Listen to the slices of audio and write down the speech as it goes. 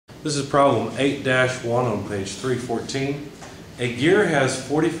This is problem 8-1 on page 314. A gear has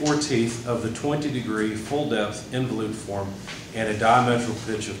 44 teeth of the 20-degree full-depth involute form and a diametral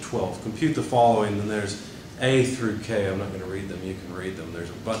pitch of 12. Compute the following, and there's A through K. I'm not going to read them. You can read them. There's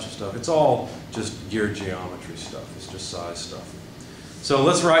a bunch of stuff. It's all just gear geometry stuff. It's just size stuff. So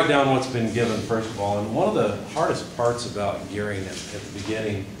let's write down what's been given first of all. And one of the hardest parts about gearing at the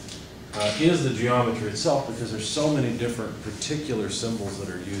beginning is the geometry itself, because there's so many different particular symbols that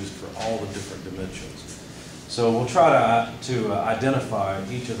are used for all the different dimensions. So we'll try to identify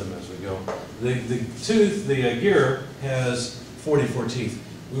each of them as we go. The gear has 44 teeth.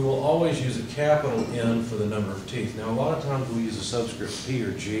 We will always use a capital N for the number of teeth. Now a lot of times we use a subscript P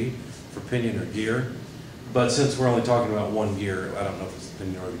or G for pinion or gear, but since we're only talking about one gear, I don't know if it's the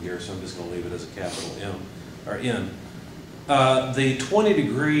pinion or the gear, so I'm just going to leave it as a capital M or N. The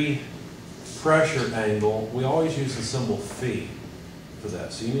 20-degree pressure angle, we always use the symbol phi for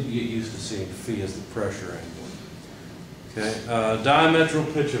that. So you need to get used to seeing phi as the pressure angle. Okay, diametral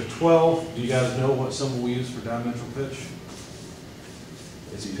pitch of 12. Do you guys know what symbol we use for diametral pitch?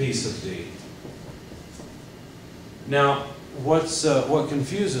 It's P sub D. Now, what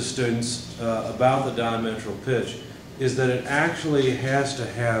confuses students about the diametral pitch is that it actually has to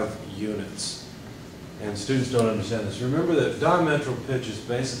have units. And students don't understand this. Remember that diametral pitch is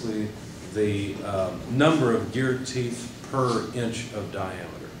basically the number of gear teeth per inch of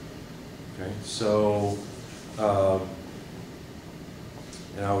diameter. Okay, so, and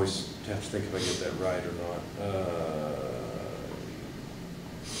I always have to think if I get that right or not.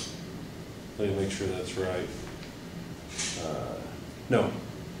 Let me make sure that's right. No,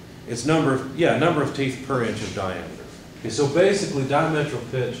 it's number of teeth per inch of diameter. Okay, so basically diametral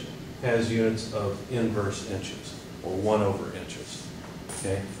pitch has units of inverse inches, or 1/, inches.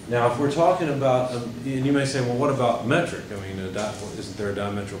 Okay. Now, if we're talking about, and you may say, well, what about metric? I mean, isn't there a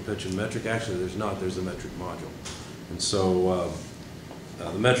diametral pitch in metric? Actually, there's not. There's a metric module. And so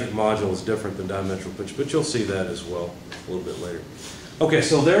the metric module is different than diametral pitch, but you'll see that as well a little bit later. Okay,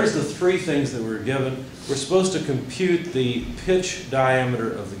 so there's the three things that we're given. We're supposed to compute the pitch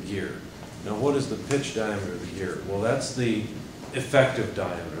diameter of the gear. Now, what is the pitch diameter of the gear? Well, that's the effective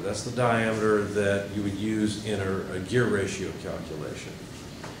diameter. That's the diameter that you would use in a gear ratio calculation.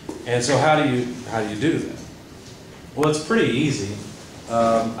 And so how do you do that? Well, it's pretty easy.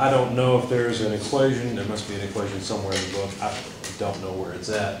 I don't know if there's an equation. There must be an equation somewhere in the book. I don't know where it's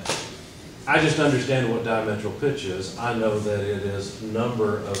at. I just understand what diametral pitch is. I know that it is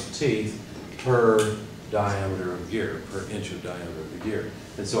number of teeth per diameter of gear, per inch of diameter of the gear.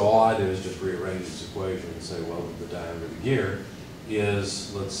 And so all I do is just rearrange this equation and say, well, the diameter of the gear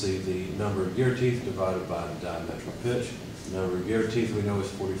is, let's see, the number of gear teeth divided by the diametral pitch. The number of gear teeth we know is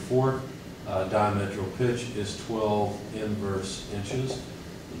 44. Diametral pitch is 12 inverse inches.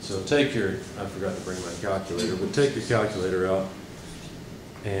 And so take your, I forgot to bring my calculator, but take your calculator out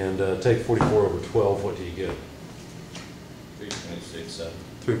and take 44 over 12. What do you get? 3.67.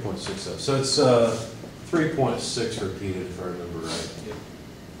 3.67. So it's 3.6 repeated, if I remember right. Yep.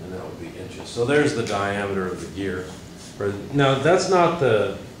 And that would be inches. So there's the diameter of the gear. Now that's not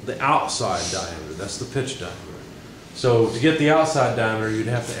the outside diameter, that's the pitch diameter. So to get the outside diameter, you'd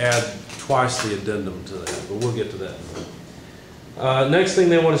have to add twice the addendum to that, but we'll get to that in a minute. Next thing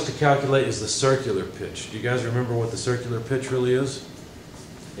they want us to calculate is the circular pitch. Do you guys remember what the circular pitch really is?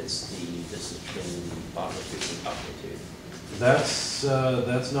 It's the distance between the bottom of tooth and top of tooth. That's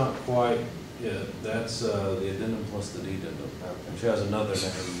not quite it. That's the addendum plus the dedendum, which has another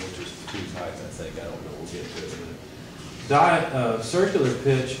name, which is tooth height, I think. I don't know. We'll get to it in a minute. Circular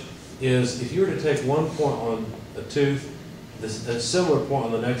pitch is if you were to take one point on a tooth, a similar point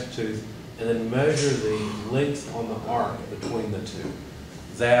on the next tooth, and then measure the length on the arc between the two.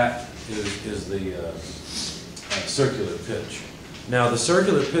 That is the circular pitch. Now, the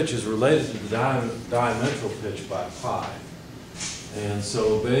circular pitch is related to the diametral pitch by pi. And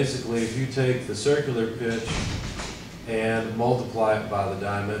so basically, if you take the circular pitch and multiply it by the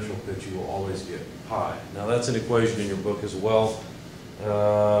diametral pitch, you will always get pi. Now, that's an equation in your book as well.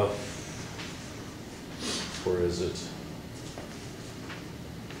 Where is it?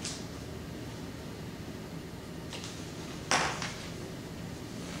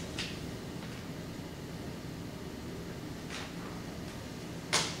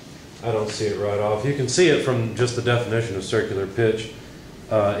 I don't see it right off. You can see it from just the definition of circular pitch.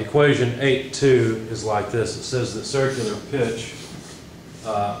 Equation 8.2 is like this. It says that circular pitch,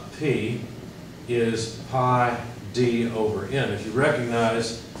 P, is pi d over n. If you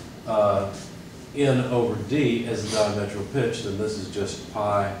recognize n over d as the diametral pitch, then this is just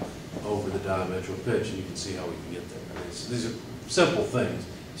pi over the diametral pitch, and you can see how we can get there. I mean, these are simple things.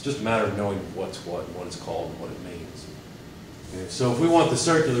 It's just a matter of knowing what's what it's called, and what it means. Okay, so if we want the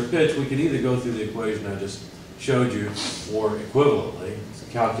circular pitch, we could either go through the equation I just showed you, or equivalently,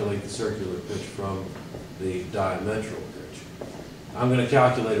 calculate the circular pitch from the diametral pitch. I'm going to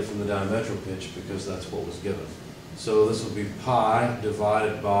calculate it from the diametral pitch because that's what was given. So this will be pi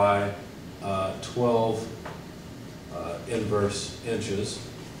divided by 12 inverse inches.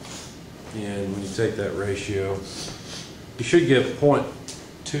 And when you take that ratio, you should get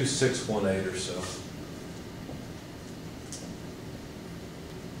 0.2618 or so.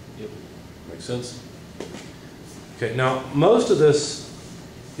 Yep. Make sense? Okay, now most of this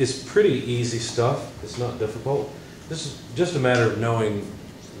is pretty easy stuff. It's not difficult. This is just a matter of knowing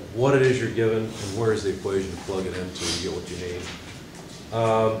what it is you're given and where's the equation to plug it into to get what you need.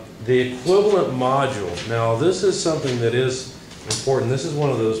 The equivalent module. Now this is something that is important. This is one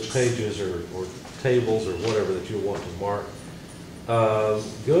of those pages or tables or whatever that you'll want to mark.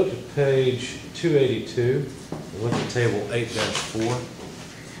 Go to page 282 and look at table 8-4.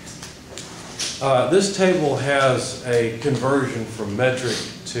 This table has a conversion from metric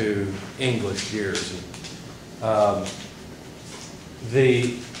to English gears.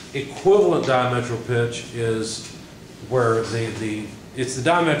 The equivalent diametral pitch is where it's the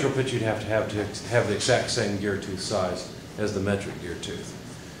diametral pitch you'd have to have the exact same gear tooth size as the metric gear tooth.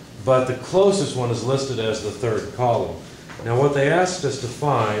 But the closest one is listed as the third column. Now what they asked us to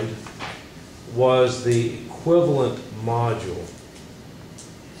find was the equivalent module.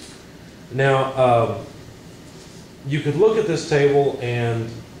 Now, you could look at this table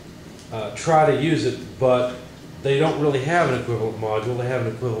and try to use it, but they don't really have an equivalent module. They have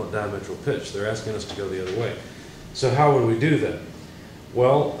an equivalent diametral pitch. They're asking us to go the other way. So how would we do that?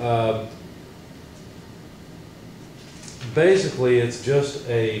 Well, basically it's just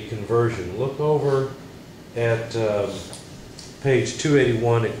a conversion. Look over at page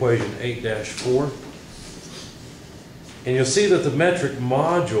 281, equation 8-4, and you'll see that the metric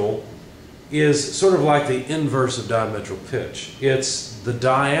module is sort of like the inverse of diametral pitch. It's the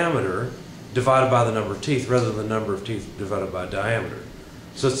diameter divided by the number of teeth rather than the number of teeth divided by diameter.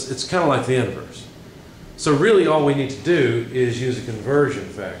 So it's kind of like the inverse. So really all we need to do is use a conversion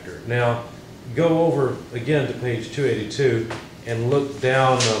factor. Now go over again to page 282 and look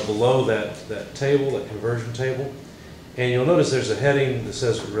down below that table, that conversion table, and you'll notice there's a heading that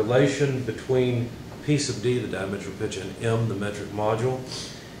says relation between P sub D, the diametral pitch, and M, the metric module.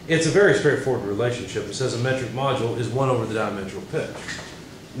 It's a very straightforward relationship. It says a metric module is 1 over the diametral pitch.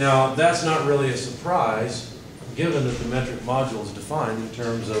 Now, that's not really a surprise, given that the metric module is defined in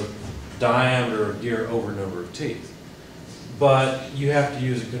terms of diameter of gear over number of teeth. But you have to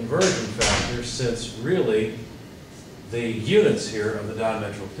use a conversion factor, since really the units here of the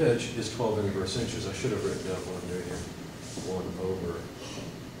diametral pitch is 12 inverse inches. I should have written down what I'm doing here. 1 over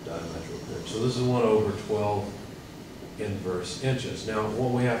diametral pitch. So this is 1 over 12 inverse inches. Now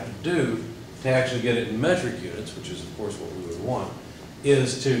what we have to do to actually get it in metric units, which is of course what we would want,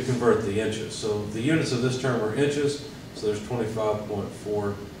 is to convert the inches. So the units of this term are inches, so there's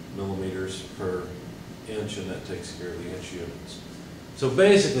 25.4 millimeters per inch, and that takes care of the inch units. So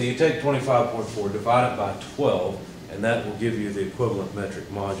basically you take 25.4, divide it by 12, and that will give you the equivalent metric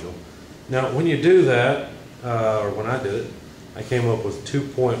module. Now when you do that, or when I did it, I came up with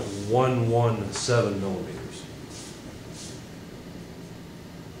 2.117 millimeters.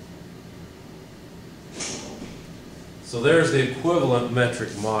 So there's the equivalent metric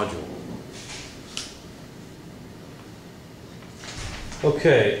module.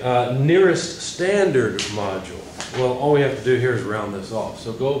 Okay, nearest standard module. Well, all we have to do here is round this off.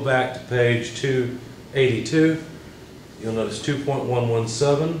 So go back to page 282. You'll notice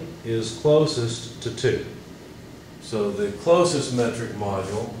 2.117 is closest to 2. So the closest metric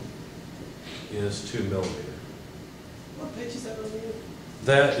module is 2 millimeter. What page is that on you?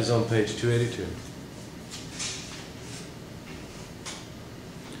 That is on page 282.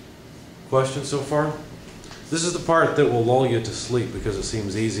 Questions so far? This is the part that will lull you to sleep because it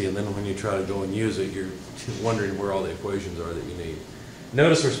seems easy, and then when you try to go and use it, you're wondering where all the equations are that you need.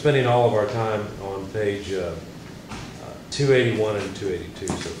 Notice we're spending all of our time on page 281 and 282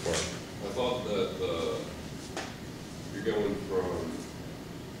 so far. I thought that you're going from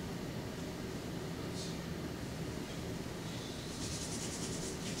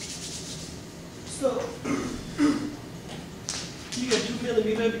So, you get 2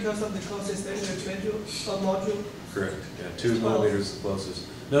 millimeter because of the closest standard module? Correct. Yeah, 2 millimeters is the closest.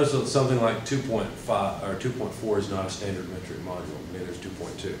 Notice that something like 2.5 or 2.4 is not a standard metric module. Maybe there's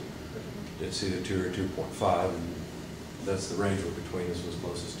 2.2. It's either 2 or 2.5, and that's the range we're between. This was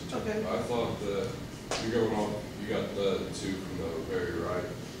closest to 2. Okay. I thought that You're going off, you got the two from the very right.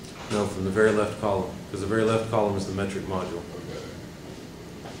 No, from the very left column, because the very left column is the metric module. Okay.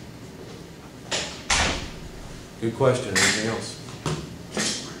 Good question. Anything else?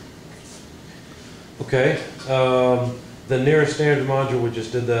 Okay. The nearest standard module, we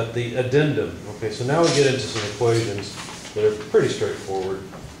just did that. The addendum. Okay, so now we get into some equations that are pretty straightforward.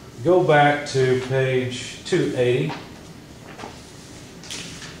 Go back to page 280.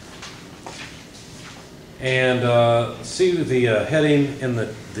 And see the heading in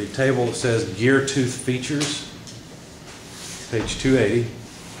the table that says gear tooth features. Page 280.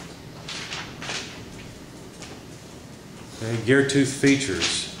 Okay, gear tooth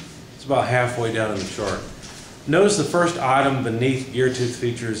features. It's about halfway down in the chart. Notice the first item beneath gear tooth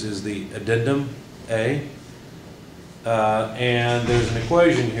features is the addendum A. And there's an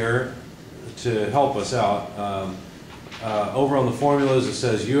equation here to help us out. Over on the formulas it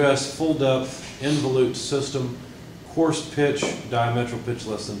says US full depth involute system, coarse pitch, diametral pitch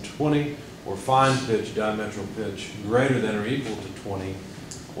less than 20, or fine pitch, diametral pitch greater than or equal to 20.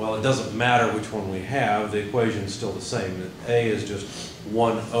 Well, it doesn't matter which one we have, the equation is still the same. A is just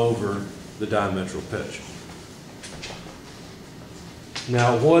 1 over the diametral pitch.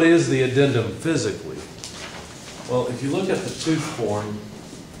 Now, what is the addendum physically? Well, if you look at the tooth form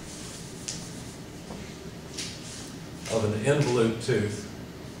of an involute tooth,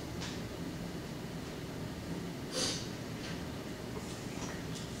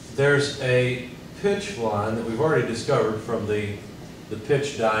 there's a pitch line that we've already discovered from the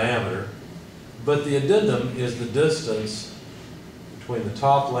pitch diameter, but the addendum is the distance between the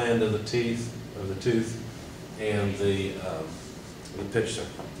top land of the tooth and the pitch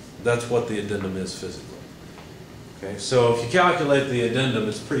circle. That's what the addendum is physically. Okay, so if you calculate the addendum,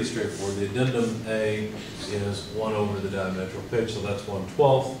 it's pretty straightforward. The addendum A is 1 over the diametral pitch, so that's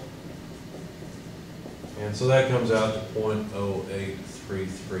 1/12. And so that comes out to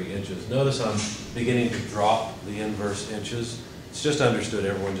 0.0833 inches. Notice I'm beginning to drop the inverse inches. It's just understood,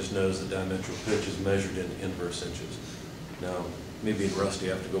 everyone just knows that diametral pitch is measured in inverse inches. Now, me being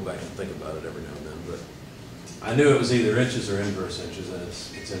rusty, I have to go back and think about it every now and then, but I knew it was either inches or inverse inches, and it's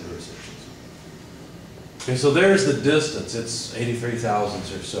inverse inches. Okay, so there's the distance. It's 83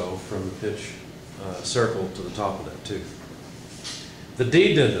 thousandths or so from the pitch circle to the top of that tooth. The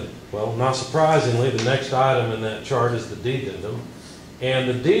dedendum. Well, not surprisingly, the next item in that chart is the dedendum. And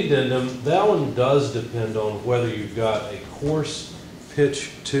the dedendum, that one does depend on whether you've got a coarse pitch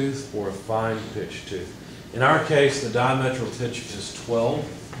tooth or a fine pitch tooth. In our case, the diametral pitch is 12.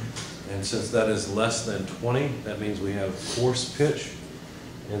 And since that is less than 20, that means we have coarse pitch.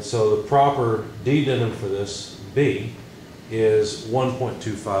 And so the proper dedendum for this, B, is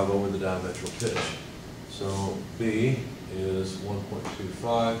 1.25 over the diametral pitch. So B is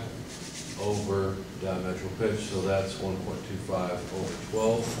 1.25 over diametral pitch, so that's 1.25 over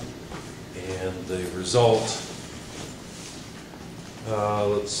 12. And the result,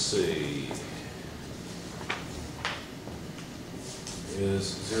 let's see,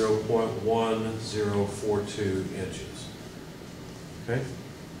 is 0.1042 inches. Okay?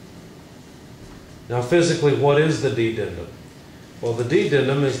 Now physically, what is the dedendum? Well, the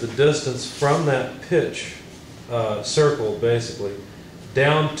dedendum is the distance from that pitch circle, basically,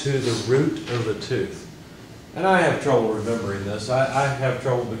 down to the root of the tooth. And I have trouble remembering this. I have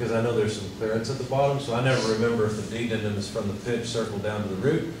trouble because I know there's some clearance at the bottom, so I never remember if the dedendum is from the pitch circle down to the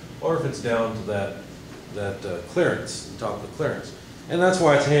root, or if it's down to that clearance, the top of the clearance. And that's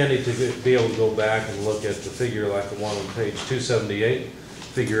why it's handy to be able to go back and look at the figure like the one on page 278.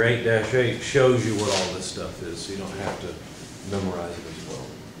 Figure 8-8 shows you what all this stuff is, so you don't have to memorize it as well.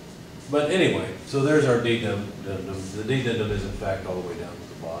 But anyway, so there's our dedendum. The dedendum is in fact all the way down to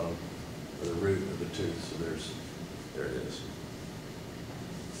the bottom, or the root of the tooth, so there it is.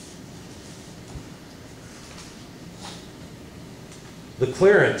 The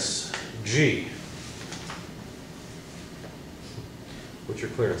clearance, G. What's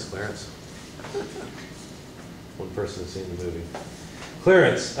your clearance, Clarence? One person has seen the movie.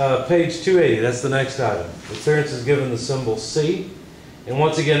 Clearance, page 280, that's the next item. The clearance is given the symbol C. And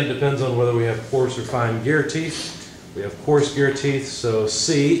once again, it depends on whether we have coarse or fine gear teeth. We have coarse gear teeth, so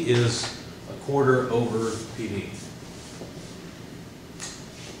C is 1/4 over PD.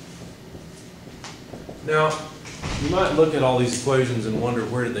 Now, you might look at all these equations and wonder,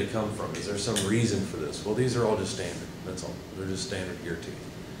 where did they come from? Is there some reason for this? Well, these are all just standard. That's all. They're just standard gear teeth.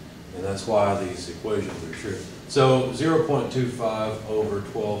 And that's why these equations are true. So 0.25 over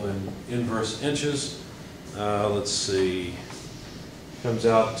 12 in inverse inches. Let's see. Comes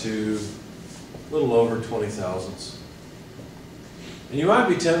out to a little over 20 thousandths. And you might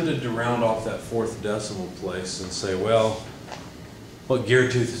be tempted to round off that fourth decimal place and say, well, what gear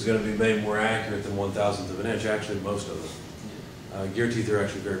tooth is going to be made more accurate than 1/1000th of an inch? Actually, most of them. Gear teeth are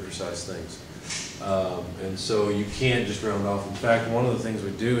actually very precise things. And so you can't just round off. In fact, one of the things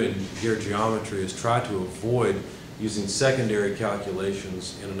we do in gear geometry is try to avoid using secondary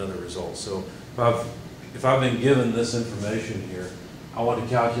calculations in another result. So if I've been given this information here, I want to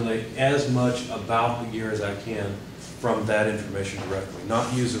calculate as much about the gear as I can from that information directly,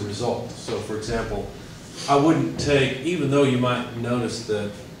 not use a result. So for example, I wouldn't take, even though you might notice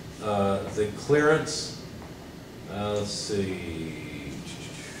that the clearance, let's see,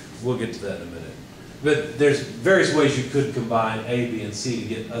 we'll get to that in a minute. But there's various ways you could combine A, B, and C to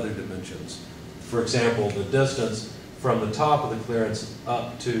get other dimensions. For example, the distance from the top of the clearance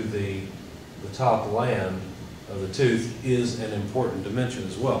up to the top land of the tooth is an important dimension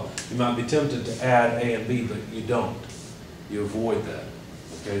as well. You might be tempted to add A and B, but you don't. You avoid that.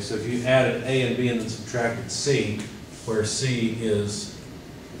 Okay, so if you added A and B and then subtracted C, where C is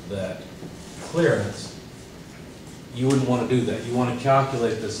that clearance, you wouldn't want to do that. You want to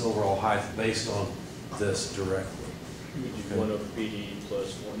calculate this overall height based on this directly. You would do 1 over BD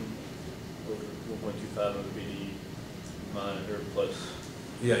plus 1 over 1.25 over BD minus or plus.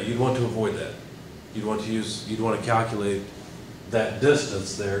 Yeah, you'd want to avoid that. You'd want to calculate that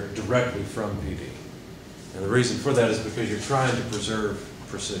distance there directly from PD. And the reason for that is because you're trying to preserve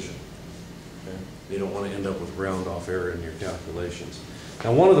precision. Okay? You don't want to end up with round off error in your calculations.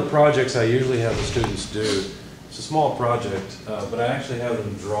 Now, one of the projects I usually have the students do, it's a small project, but I actually have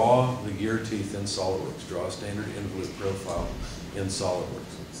them draw the gear teeth in SOLIDWORKS, draw a standard involute profile in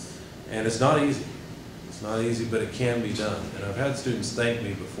SOLIDWORKS. And it's not easy. It's not easy, but it can be done. And I've had students thank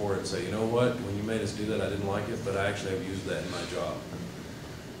me before and say, you know what, when you made us do that, I didn't like it, but I actually have used that in my job.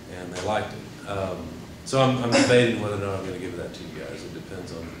 And they liked it. So I'm debating whether or not I'm going to give that to you guys. It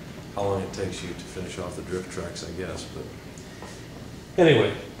depends on how long it takes you to finish off the drift tracks, I guess. But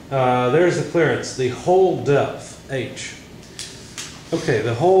anyway, there's the clearance, the hole depth, H. Okay,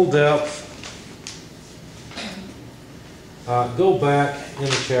 the hole depth. Go back in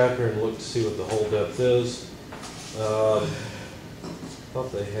the chapter and look to see what the hole depth is. I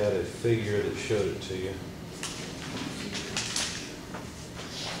thought they had a figure that showed it to you.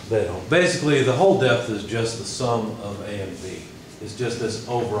 They don't. Basically, the hole depth is just the sum of A and B. It's just this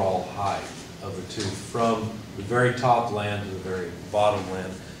overall height of the tooth from the very top land to the very bottom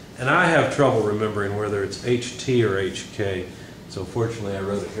land. And I have trouble remembering whether it's HT or HK. So fortunately, I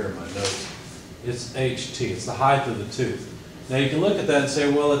wrote it here in my notes. It's HT. It's the height of the tooth. Now you can look at that and say,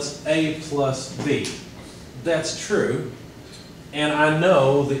 well, it's A plus B. That's true. And I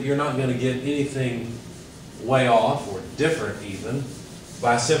know that you're not going to get anything way off or different even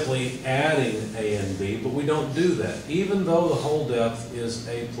by simply adding A and B, but we don't do that. Even though the hole depth is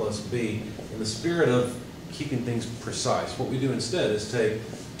A plus B, in the spirit of keeping things precise, what we do instead is take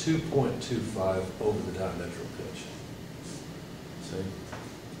 2.25 over the diametral pitch. See?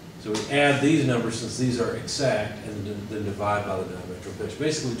 So we add these numbers, since these are exact, and then divide by the diametral pitch.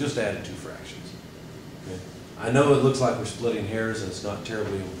 Basically, just added two fractions. Okay? I know it looks like we're splitting hairs, and it's not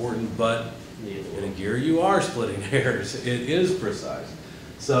terribly important, but in a gear, you are splitting hairs. It is precise.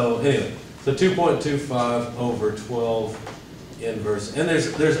 So anyway, so 2.25 over 12 inverse. And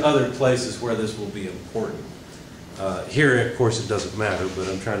there's other places where this will be important. Here, of course, it doesn't matter, but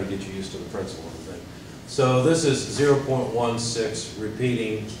I'm trying to get you used to the principle of the thing. So this is 0.16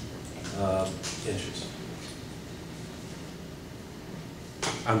 repeating inches.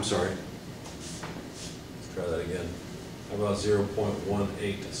 I'm sorry. Let's try that again. How about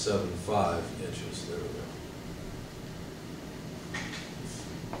 0.1875 inches? There we go.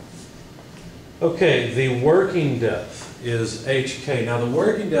 Okay, the working depth is HK. Now the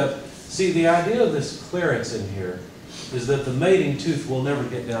working depth, see, the idea of this clearance in here is that the mating tooth will never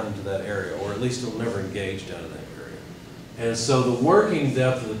get down into that area, or at least it will never engage down in that area. And so the working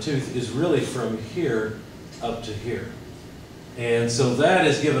depth of the tooth is really from here up to here. And so that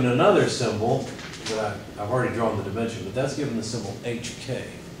is given another symbol that I've already drawn the dimension, but that's given the symbol HK.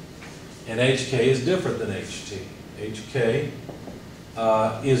 And HK is different than HT. HK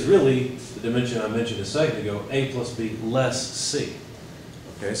is really the dimension I mentioned a second ago, A plus B less C.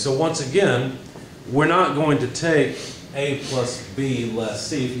 Okay, so once again, we're not going to take A plus B less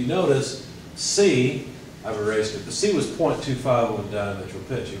C. If you notice, C, I've erased it, but C was 0.25 over the diametral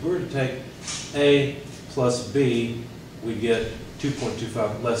pitch. If we were to take A plus B, we get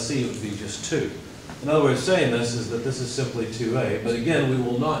 2.25 less C, it would be just 2. Another way of saying this is that this is simply 2A, but again, we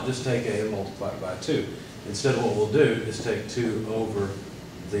will not just take A and multiply it by 2. Instead, what we'll do is take 2 over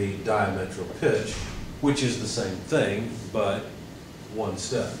the diametral pitch, which is the same thing, but one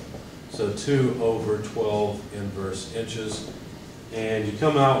step. So 2 over 12 inverse inches. And you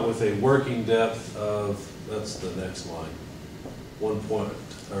come out with a working depth of, that's the next line,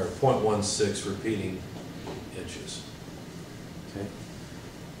 0.16 repeating inches. Okay.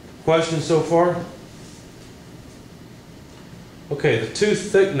 Questions so far? Okay, the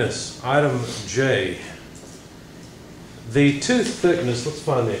tooth thickness, item J. The tooth thickness, let's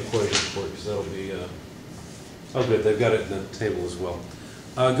find the equation for it because that'll be, oh good, they've got it in the table as well.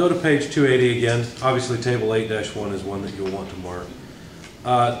 Go to page 280 again. Obviously table 8-1 is one that you'll want to mark.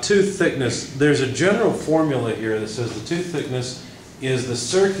 Tooth thickness, there's a general formula here that says the tooth thickness is the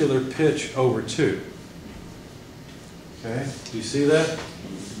circular pitch over 2. Okay, do you see that?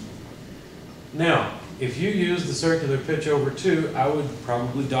 Now, if you use the circular pitch over 2, I would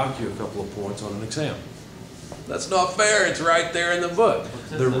probably dock you a couple of points on an exam. That's not fair, it's right there in the book.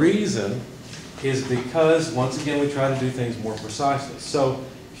 The reason is because, once again, we try to do things more precisely. So,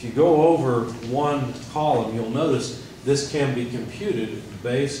 if you go over one column, you'll notice this can be computed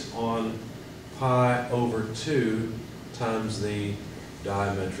based on pi over 2 times the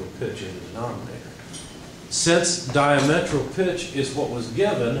diametral pitch in the denominator. Since diametral pitch is what was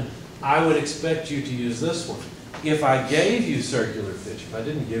given, I would expect you to use this one. If I gave you circular pitch, if I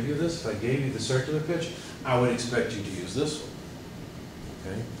didn't give you this, if I gave you the circular pitch, I would expect you to use this one.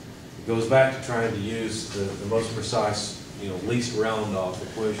 Okay? It goes back to trying to use the most precise, least round off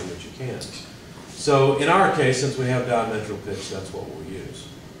equation that you can. So in our case, since we have diametral pitch, that's what we'll use.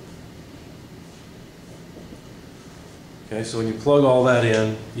 Okay, so when you plug all that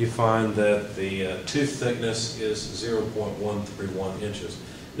in, you find that the tooth thickness is 0.131 inches.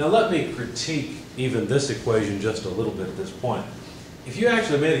 Now let me critique even this equation just a little bit at this point. If you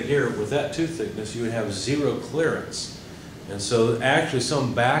actually made a gear with that tooth thickness, you would have 0 clearance. And so actually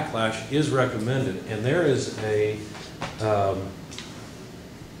some backlash is recommended. And there is a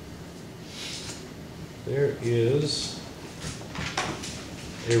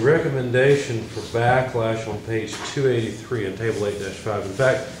recommendation for backlash on page 283 in table 8-5. In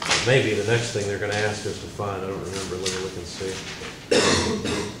fact, maybe the next thing they're going to ask us to find, I don't remember, let me look and see.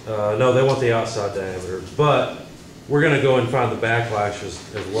 No, they want the outside diameter, but we're going to go and find the backlash as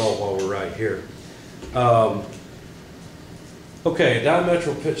well while we're right here. Okay,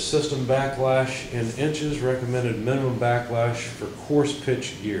 diametral pitch system backlash in inches, recommended minimum backlash for coarse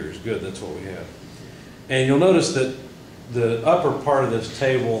pitch gears. Good, that's what we have. And you'll notice that the upper part of this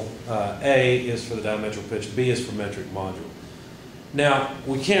table, A is for the diametral pitch, B is for metric module. Now,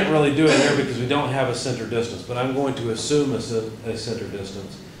 we can't really do it here because we don't have a center distance, but I'm going to assume a center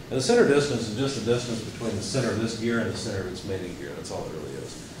distance. And the center distance is just the distance between the center of this gear and the center of its mating gear. That's all it really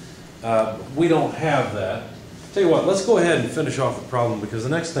is. We don't have that. Tell you what, let's go ahead and finish off the problem because the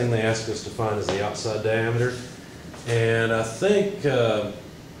next thing they ask us to find is the outside diameter. And I think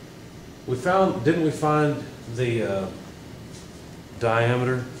we found, didn't we find the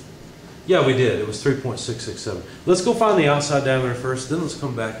diameter? Yeah, we did. It was 3.667. Let's go find the outside diameter first, then let's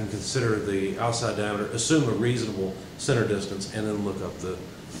come back and consider the outside diameter, assume a reasonable center distance, and then look up the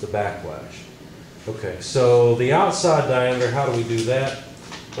backlash. Okay, so the outside diameter, how do we do that?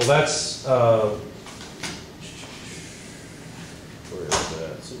 Well, that's, where is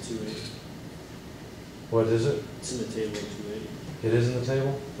that? It's in 280. What is it? It's in the table at 280. It is in the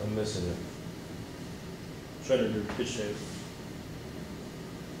table? I'm missing it. Try to do pitch table.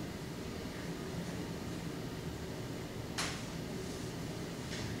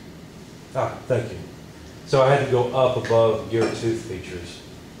 Ah, thank you. So I had to go up above gear tooth features.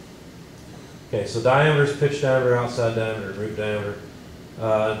 Okay, so diameter is pitch diameter, outside diameter, root diameter.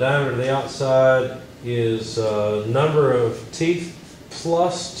 Diameter of the outside is number of teeth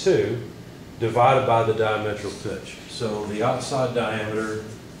plus 2 divided by the diametral pitch. So the outside diameter,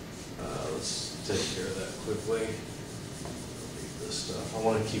 let's take care of that quickly. Read this stuff. I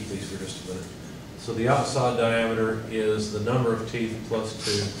want to keep these for just a minute. So the outside diameter is the number of teeth plus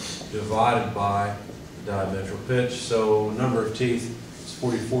 2 divided by the diametral pitch. So number of teeth is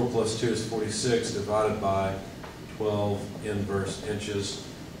 44 plus 2 is 46 divided by 12 inverse inches,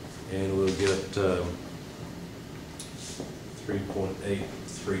 and we'll get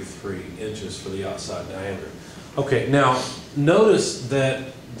 3.833 inches for the outside diameter. Okay, now notice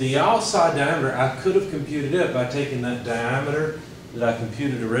that the outside diameter, I could have computed it by taking that diameter that I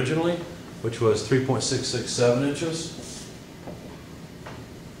computed originally, which was 3.667 inches,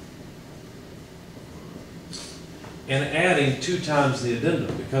 and adding 2 times the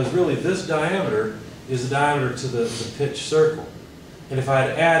addendum, because really this diameter is the diameter to the pitch circle. And if I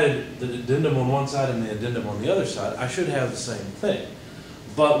had added the addendum on one side and the addendum on the other side, I should have the same thing.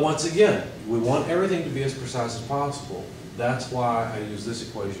 But once again, we want everything to be as precise as possible. That's why I use this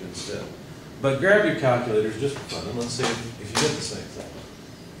equation instead. But grab your calculators just for fun, and let's see if you get the same thing.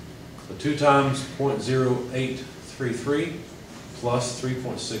 So 2 times 0.0833 plus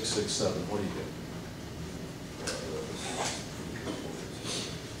 3.667, what do you get?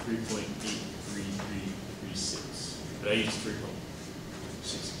 3.83336, but I used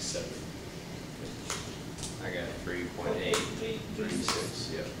 3.67. I got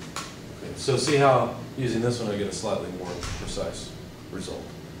 3.836, yep. Okay, so see how using this one I get a slightly more precise result.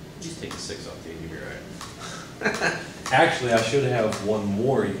 Just take the 6 off the end, you'll be right. Actually, I should have one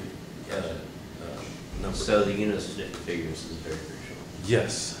more number. So the units of different figures is very crucial.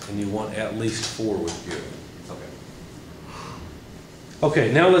 Yes, and you want at least 4 with gear. Okay.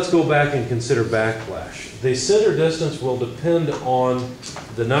 Okay, now let's go back and consider backlash. The center distance will depend on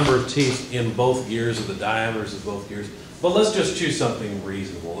the number of teeth in both gears or the diameters of both gears. But let's just choose something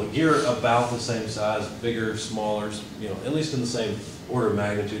reasonable. A gear about the same size, bigger, smaller, at least in the same order of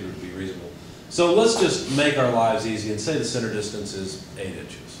magnitude would be reasonable. So let's just make our lives easy and say the center distance is 8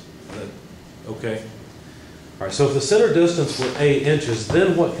 inches. Is that okay? All right, so if the center distance were 8 inches,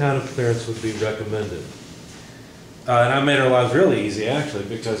 then what kind of clearance would be recommended? And I made our lives really easy, actually,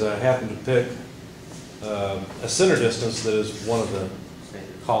 because I happened to pick a center distance that is one of the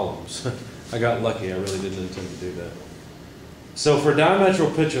columns. I got lucky. I really didn't intend to do that. So for a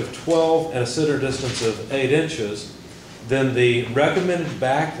diametral pitch of 12 and a center distance of 8 inches, then the recommended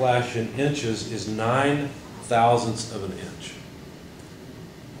backlash in inches is 9/1000ths of an inch.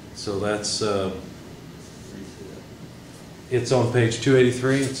 So that's, it's on page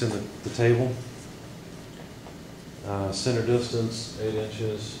 283. It's in the table. Center distance, 8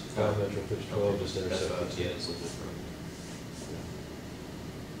 inches, diametral pitch 12, just That's what I was, intersect. yeah, it's looking from.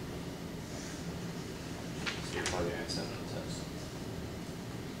 So you're probably gonna have 7 on the test.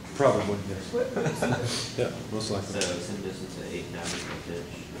 Probably, yes. Yeah, most So likely. it's in distance at 8 diameter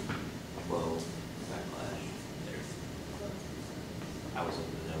pitch, 12 backlash, there. I was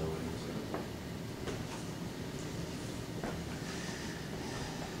looking at another one,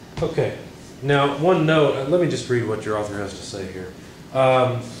 so. Okay. Now, one note, let me just read what your author has to say here.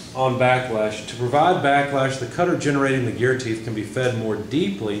 On backlash, to provide backlash, the cutter generating the gear teeth can be fed more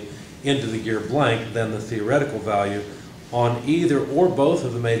deeply into the gear blank than the theoretical value on either or both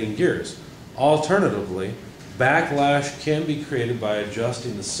of the mating gears. Alternatively, backlash can be created by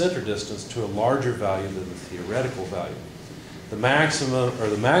adjusting the center distance to a larger value than the theoretical value. The maximum or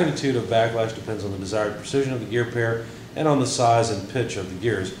the magnitude of backlash depends on the desired precision of the gear pair and on the size and pitch of the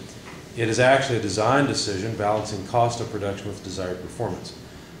gears. It is actually a design decision balancing cost of production with desired performance.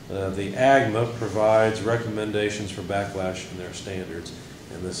 The AGMA provides recommendations for backlash and their standards,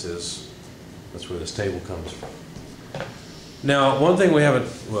 and that's where this table comes from. Now, one thing we haven't,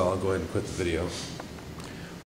 well, I'll go ahead and quit the video.